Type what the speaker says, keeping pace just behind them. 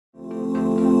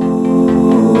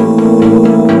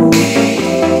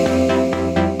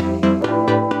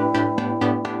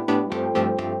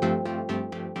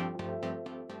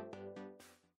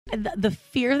the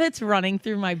fear that's running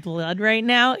through my blood right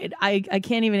now, I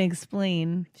can't even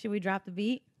explain. Should we drop the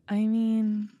beat? I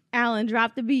mean, Alan,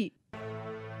 drop the beat.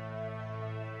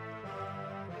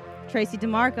 Tracy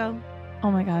DeMarco.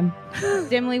 oh my God.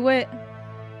 Dimly Wit.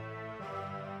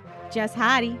 Jess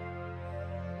Hottie.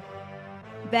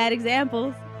 Bad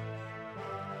examples.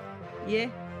 Yeah.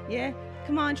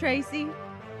 Come on, Tracy.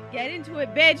 Get into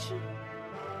it, bitch.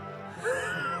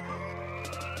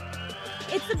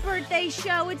 It's the birthday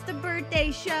show. It's the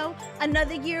birthday show.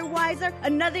 Another year wiser,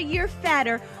 another year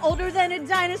fatter. Older than a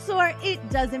dinosaur, it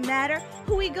doesn't matter.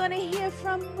 Who we gonna hear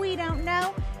from? We don't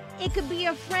know. It could be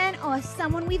a friend or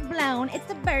someone we've blown. It's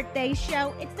the birthday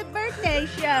show. It's the birthday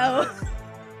show.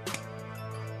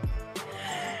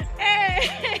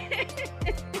 Hey.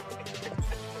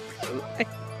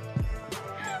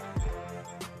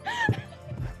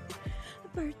 The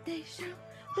birthday show.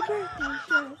 The birthday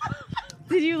show.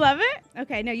 Did you love it?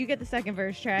 Okay, no, you get the second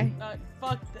verse, Trey.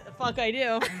 Fuck, I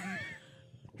do.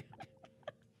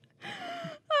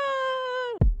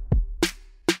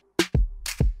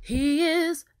 He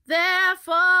is there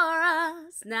for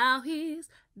us, now he's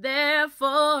there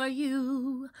for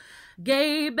you.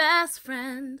 Gay best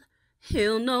friend,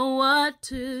 he'll know what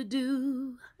to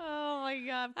do. Oh my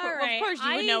God. All right. Of course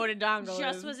you would know what a dongle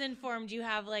just is. was informed you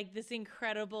have like this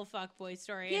incredible fuckboy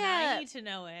story, Yeah. and I need to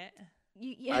know it.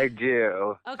 Yeah. I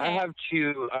do. Okay. I have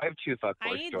two fuckboy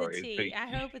I need stories. the tea. I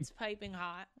hope it's piping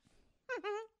hot.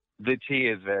 The tea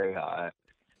is very hot.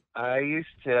 I used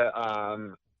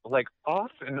to like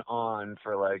off and on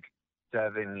for like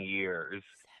 7 years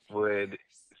would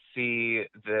see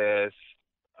this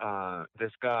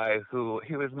guy who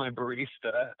he was my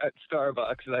barista at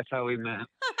Starbucks. That's how we met.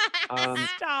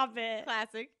 Stop it.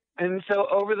 Classic. And so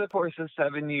over the course of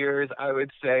 7 years, I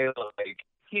would say like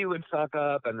he would fuck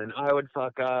up and then I would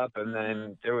fuck up and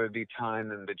then there would be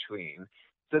time in between.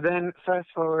 So then fast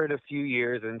forward a few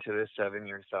years into this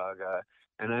 7-year saga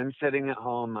and I'm sitting at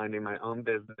home minding my own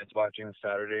business watching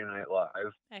Saturday Night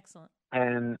Live. Excellent.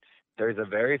 And there's a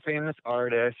very famous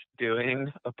artist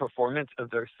doing a performance of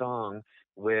their song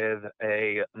with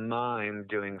a mime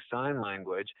doing sign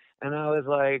language. And I was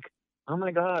like, oh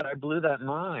my God, I blew that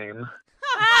mime.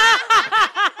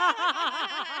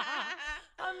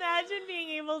 Imagine being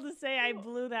able to say I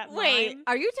blew that Wait, mime.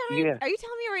 are you telling Yeah.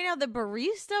 me right now the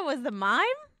barista was the mime?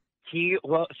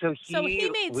 So he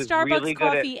made was Starbucks really good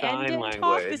at coffee and sign didn't language.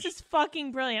 talk. This is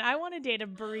fucking brilliant. I want to date a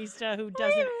barista who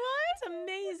doesn't. Wait, what? It's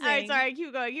amazing. All right, sorry,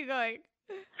 keep going.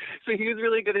 So he was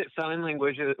really good at sign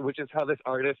language, which is how this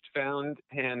artist found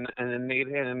him and then made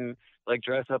him like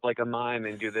dress up like a mime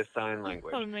and do this sign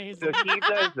language. Amazing. So he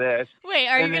does this. Wait,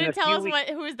 are you And then going a to tell few us weeks-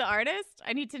 who was the artist?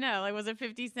 I need to know. Like, was it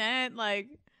 50 Cent? Like,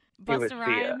 was Busta Sia.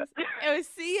 Rhymes? It was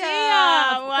Sia.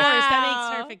 Yeah, of Wow. course.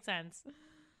 That makes perfect sense.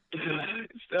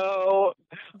 So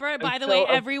By the so way, a-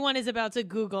 everyone is about to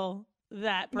Google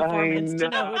that performance to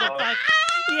know who the know. fuck.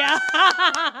 Yeah.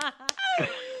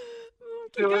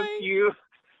 So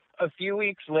a few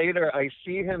weeks later, I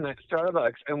see him at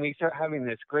Starbucks, and we start having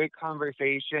this great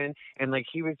conversation. And like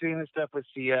he was doing the stuff with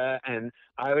Sia, and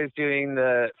I was doing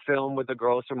the film with the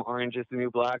girls from Orange Is the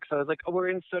New Black. So I was like, oh, we're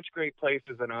in such great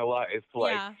places in our lives.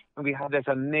 Like, Yeah. and we had this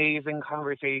amazing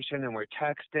conversation, and we're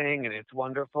texting, and it's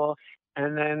wonderful.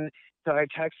 And then so I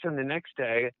text him the next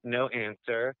day, no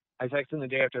answer. I text him the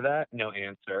day after that, no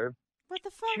answer. What the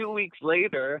fuck? 2 weeks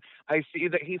later, I see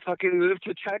that he fucking moved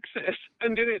to Texas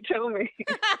and didn't tell me.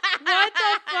 What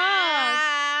the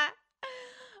fuck?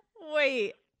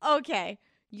 Wait, okay.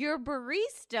 Your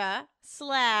barista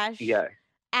 / Yeah.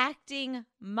 acting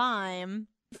mime.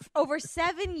 Over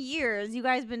 7 years, you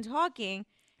guys been talking,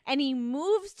 and he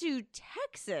moves to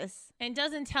Texas. And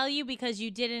doesn't tell you because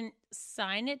you didn't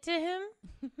sign it to him?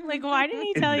 Like, why didn't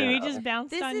he tell you? He No. just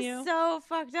bounced This on is you. so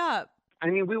fucked up. I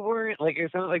mean, we weren't, like,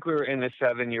 it's not like we were in a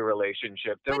 7-year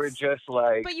relationship. There But were just,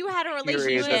 like, But you had a periods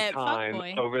relationship. of time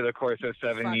fuckboy. over the course of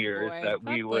 7 years Fuckboy. that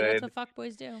we Fuckboy, would... that's what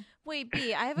fuckboys do. Wait,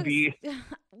 B, I have a. Be-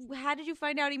 How did you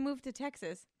find out he moved to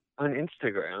Texas? on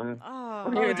Instagram.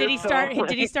 Oh, Yeah, Oh, did he so, start? like-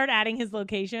 Did he start adding his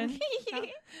location?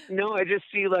 No, I just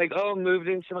see, like, oh, moved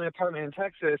into my apartment in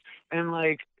Texas. And,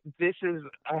 like,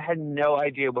 I had no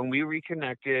idea when we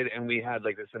reconnected and we had,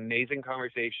 like, this amazing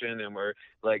conversation and we're,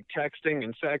 like, texting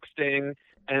and sexting.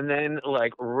 And then,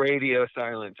 like, radio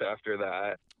silence after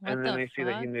that. What and then the I see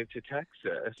that he fuck? moved to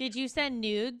Texas. Did you send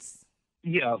nudes?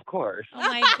 Yeah, of course. Oh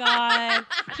my god,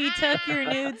 he took your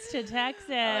nudes to Texas.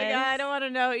 Oh my God, I don't want to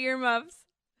know earmuffs.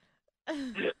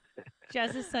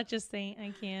 Jess is such a saint.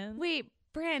 I can't. Wait,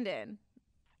 Brandon,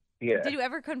 Yeah. did you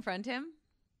ever confront him?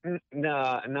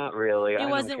 No, not really. I It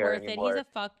don't wasn't care worth anymore. it. He's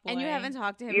a fuckboy. And you haven't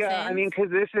talked to him Yeah, since? I mean, because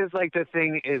this is like the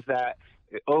thing is that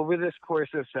over this course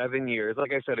of 7 years,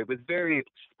 like I said, it was very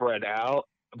spread out,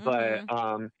 but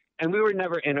and we were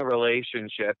never in a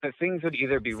relationship. But things would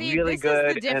either be really good,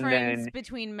 this is the and difference then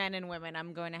between men and women,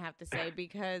 I'm going to have to say,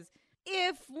 because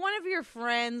if one of your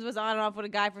friends was on and off with a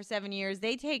guy for 7 years,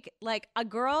 they take, like,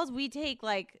 girls, we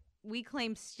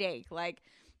claim stake. Like,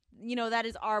 you know, that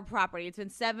is our property. It's been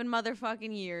 7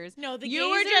 motherfucking years. No, the you gays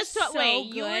were just are so wait,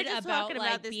 good you were just about talking like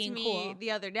about this being to me cool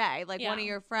the other day. Like one of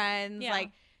your friends, Yeah.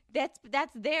 like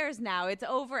that's theirs now. It's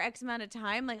over X amount of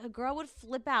time. Like a girl would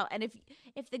flip out, and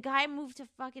if the guy moved to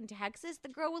fucking Texas, the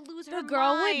girl would lose her mind. The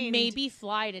girl would maybe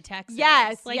fly to Texas.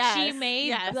 Yes, like she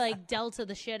may like Delta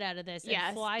the shit out of this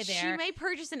and fly there. She may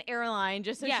purchase an airline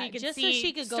just so she could so see,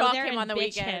 she could go stalk there him and on the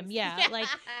bitch weekends. him. Yeah, like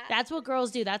that's what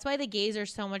girls do. That's why the gays are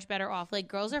so much better off. Like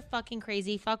girls are fucking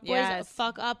crazy. Fuck boys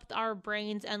fuck up our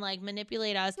brains and like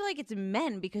manipulate us. I feel like it's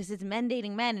men because it's men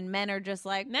dating men, and men are just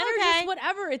like men are just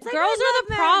whatever. It's like, girls are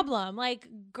the problem. Like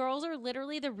girls are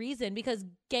literally the reason because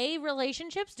gay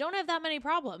relationships don't have that many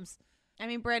problems. I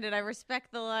mean, Brandon, I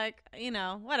respect the, like, you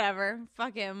know, whatever.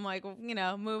 Fuck him. Like, you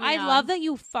know, moving on. I love that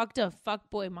you fucked a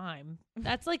fuckboy mime.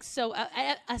 That's like so,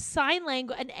 a sign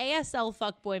language, an ASL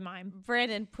fuckboy mime.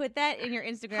 Brandon, put that in your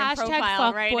Instagram Hashtag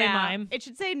profile right fuckboy now. mime. It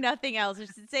should say nothing else. It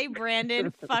should say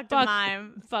Brandon fucked a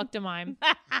mime. Fucked a mime.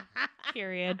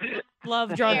 Period.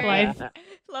 Love drunk life.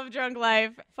 Love drunk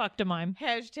life. Fucked a mime.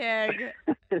 Hashtag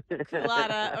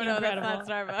Colada. Oh, no, that's not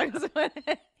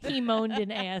Starbucks. He moaned in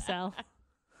ASL.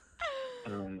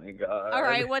 Oh my god! All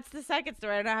right, what's the second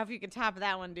story? I don't know if you can top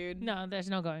that one, dude. No, there's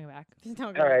no going back. There's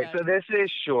no going All right, back. so this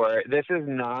is short. This is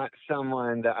not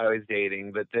someone that I was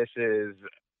dating, but this is.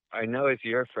 I know it's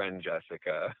your friend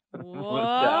Jessica.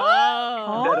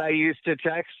 Whoa! That I used to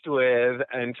text with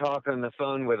and talk on the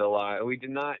phone with a lot. We did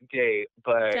not date,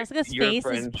 but Jessica's your face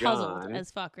friend is puzzled John,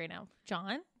 as fuck right now.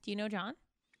 John? Do you know John?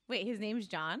 Wait, his name's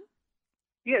John?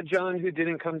 Yeah, John, who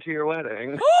didn't come to your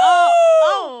wedding. Oh!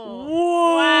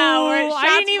 Whoa! Wow, I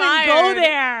didn't even fired. go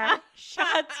there.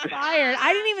 Shots fired.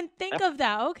 I didn't even think of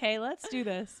that. Okay, let's do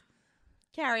this.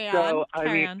 Carry on. So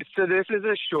Carry on. so this is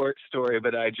a short story,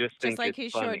 but I just think Just like it's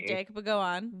his funny. short dick, but go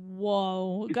on.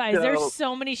 Whoa. Guys, there's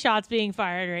so many shots being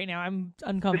fired right now. I'm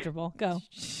uncomfortable. Go.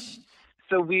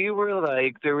 So we were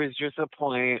like, there was just a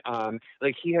point,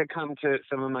 like he had come to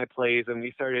some of my plays and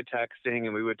we started texting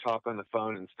and we would talk on the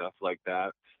phone and stuff like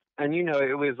that. And, you know,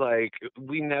 it was like,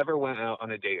 we never went out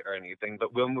on a date or anything,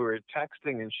 but when we were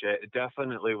texting and shit, it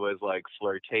definitely was like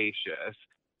flirtatious.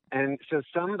 And so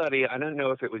somebody, I don't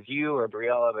know if it was you or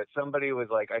Briella, but somebody was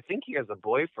like, I think he has a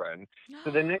boyfriend.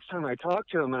 So the next time I talked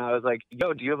to him and I was like,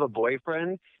 yo, do you have a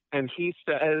boyfriend? And he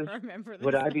says,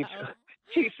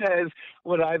 he says,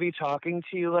 would I be talking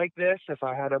to you like this if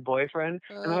I had a boyfriend?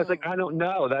 And I was like, I don't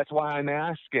know. That's why I'm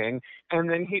asking. And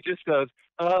then he just goes,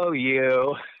 oh,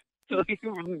 you. So he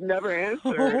never answered.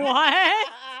 What?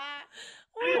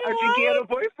 I think he had a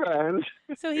boyfriend.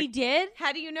 So he did?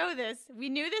 How do you know this? We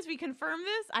knew this? We confirmed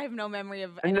this? I have no memory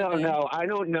of anything. No, I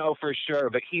don't know for sure,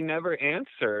 but he never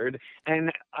answered.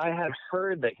 And I had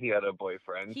heard that he had a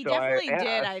boyfriend. He so definitely I did,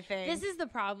 asked. I think. This is the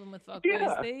problem with fuckboys.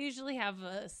 Yeah. They usually have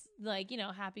a, like, you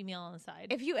know, happy meal on the side.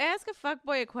 If you ask a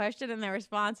fuckboy a question and their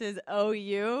response is, oh,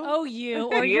 you? Oh, you.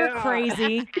 Or you're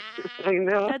crazy. I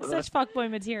know. That's such fuckboy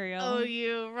material. Oh,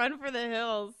 you. Run for the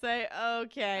hills. Say,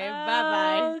 okay,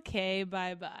 bye-bye. Okay,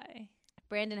 bye-bye.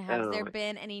 Brandon, has there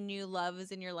been any new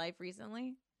loves in your life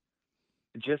recently?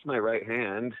 Just my right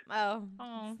hand. Oh,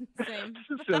 same.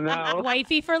 So now,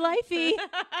 Wifey for lifey.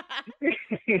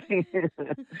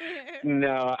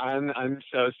 no, I'm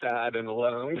so sad and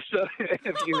alone. So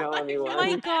if you know anyone, Oh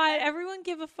my God, everyone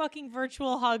give a fucking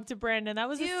virtual hug to Brandon. That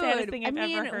was the saddest thing I've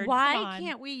ever heard. Why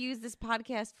can't we use this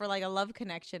podcast for like a love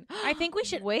connection? I think we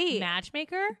should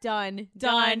matchmaker. Done. Next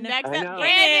I up, know.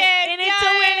 Brandon, in it to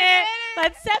win it.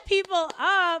 Let's set people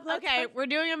up. Okay, we're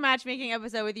doing a matchmaking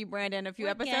episode with you, Brandon. A few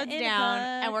episodes down,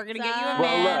 and we're gonna get you a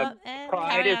Well, man. look,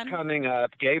 Pride is coming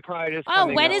up. Gay Pride is coming up.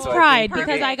 Oh, when is so I Pride? think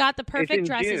Because it- I got the it's perfect in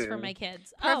dresses June. for my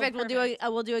kids. Perfect.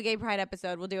 Oh, We'll do a gay Pride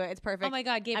episode. We'll do it. It's perfect. Oh my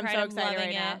God, gay I'm Pride! so I'm excited loving right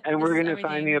it. now. And This we're is gonna find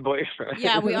everything. me a boyfriend.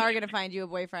 Yeah, we are gonna find you a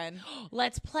boyfriend.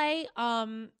 Let's play.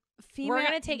 Female, We're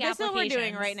gonna take this is what we're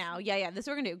doing applications. right now. Yeah, this is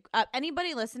what we're gonna do.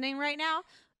 Anybody listening right now,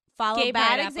 follow Gay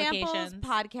Bad Pride Examples applications.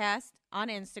 podcast on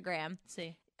Instagram. Let's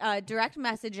see. Direct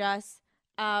message us.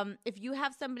 If you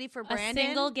have somebody for Brandon, A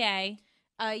single gay.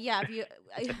 yeah. If you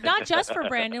Not just for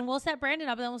Brandon. We'll set Brandon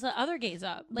up, and then we'll set other gays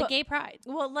up, like Gay Pride.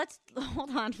 well, let's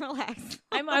hold on, relax.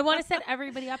 I want to set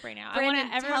everybody up right now. Brandon, I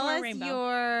want everyone tell wear us rainbow.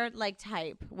 your like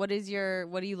type. What do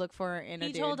you look for in a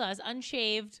He dude? told us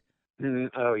unshaved.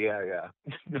 Oh yeah.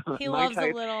 He My loves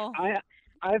type- a little.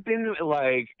 I've been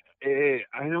like,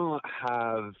 I don't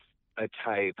have a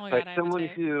type, Oh my but God, I have a someone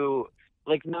type. who,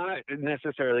 like, not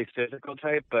necessarily physical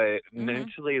type, but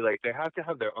mentally, like, they have to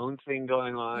have their own thing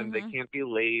going on. They can't be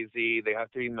lazy. They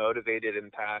have to be motivated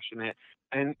and passionate,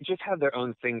 and just have their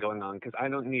own thing going on. Because I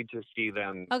don't need to see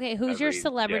them. Okay, who's your every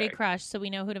celebrity day. crush so we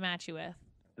know who to match you with?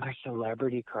 My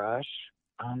celebrity crush?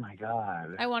 Oh my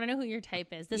God. I want to know who your type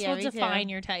is. This Yeah, will me define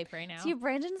too. your type right now. See,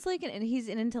 Brandon's like, he's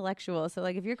an intellectual. So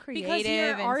like, if you're creative Because you're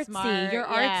and artsy. smart, You're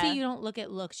yeah. artsy. You don't look at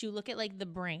looks. You look at like the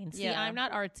brain. See, Yeah. I'm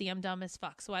not artsy. I'm dumb as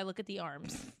fuck. So I look at the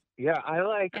arms. Yeah, I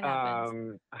like. It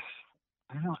happens.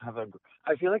 I don't have a.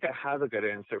 I feel like I have a good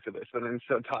answer for this, but I'm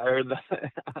so tired that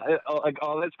like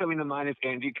all that's coming to mind is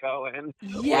Andy Cohen.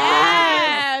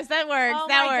 Yes, that works. Oh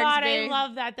that my works. God, babe. I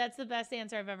love that. That's the best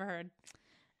answer I've ever heard.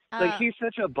 Like he's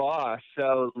such a boss,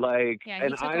 so like, Yeah, he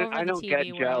and took over I the don't TV get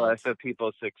jealous world. of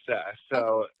people's success.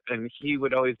 So, and he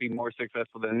would always be more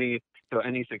successful than me. So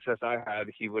any success I had,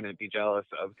 he wouldn't be jealous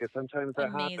of, because sometimes that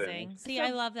Amazing. happens. See, So,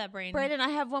 I love that brain. Brandon, I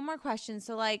have one more question.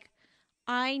 So like,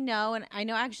 I know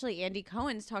actually Andy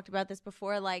Cohen's talked about this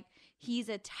before. Like, he's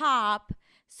a top.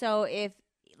 So if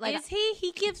like, is he?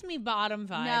 He gives me bottom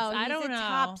vibes. no, I don't he's a know.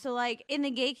 top. So like in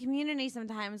the gay community,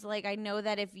 sometimes like I know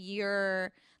that if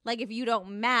you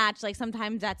don't match, like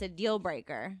sometimes that's a deal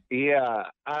breaker. Yeah,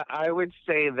 I would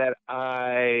say that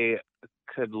I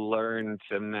could learn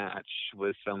to match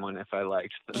with someone if I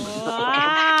liked them.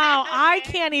 Wow, I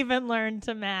can't even learn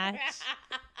to match.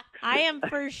 I am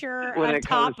for sure When a it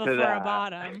comes top to before a that.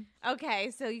 bottom.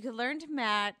 Okay, so you could learn to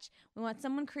match. We want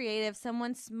someone creative,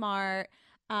 someone smart,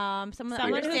 someone that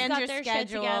Someone who's understands got your their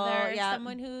schedule. shit together. Yeah,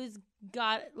 Someone who's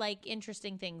got like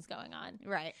interesting things going on.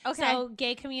 right. Okay. So,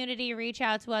 gay community, reach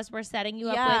out to us. We're setting you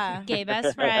Yeah. up with gay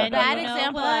best friend. Bad You know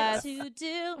example what is- to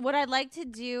do. What I'd like to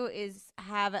do is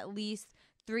have at least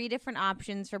 3 different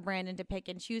options for Brandon to pick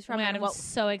and choose from. Man, and I'm we'll,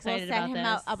 so excited we'll set about him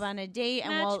this. up on a date,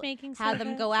 and we'll Matchmaking have them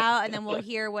service. go out, and then we'll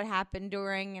hear what happened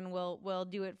during, and we'll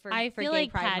do it for. I for feel Gay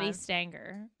like Pride Patty Month.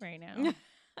 Stanger right now.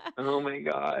 Oh my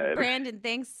God. Brandon,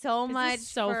 thanks so This much is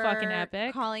so for fucking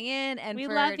epic. calling in, and We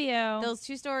for love you. Those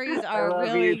 2 stories I are love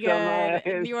really you so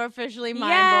good. much. You're officially Mime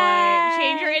Yes. Boy.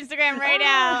 Change your Instagram right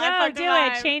now. I No, fucked do a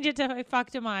mime. it. Change it to I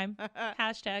fucked a mime.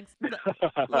 Hashtags.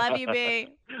 Love you, B.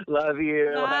 Love you.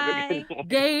 Have a Bye. good night.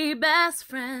 Gay best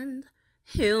friend,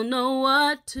 he'll know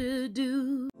what to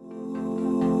do.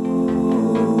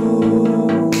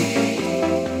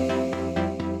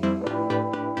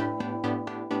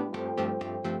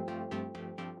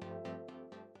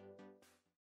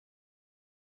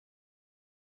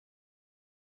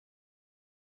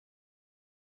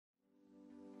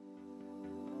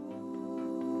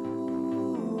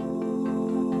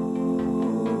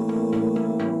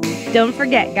 Don't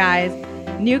forget, guys,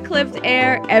 new clips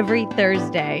air every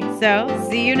Thursday. So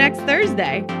see you next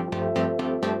Thursday.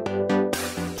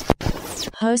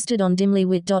 Hosted on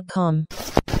dimlywit.com.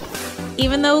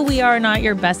 Even though we are not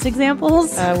your best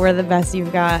examples. We're the best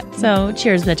you've got. So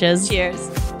cheers, bitches. Cheers.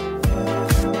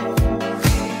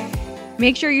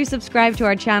 Make sure you subscribe to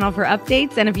our channel for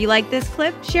updates. And if you like this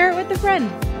clip, share it with a friend.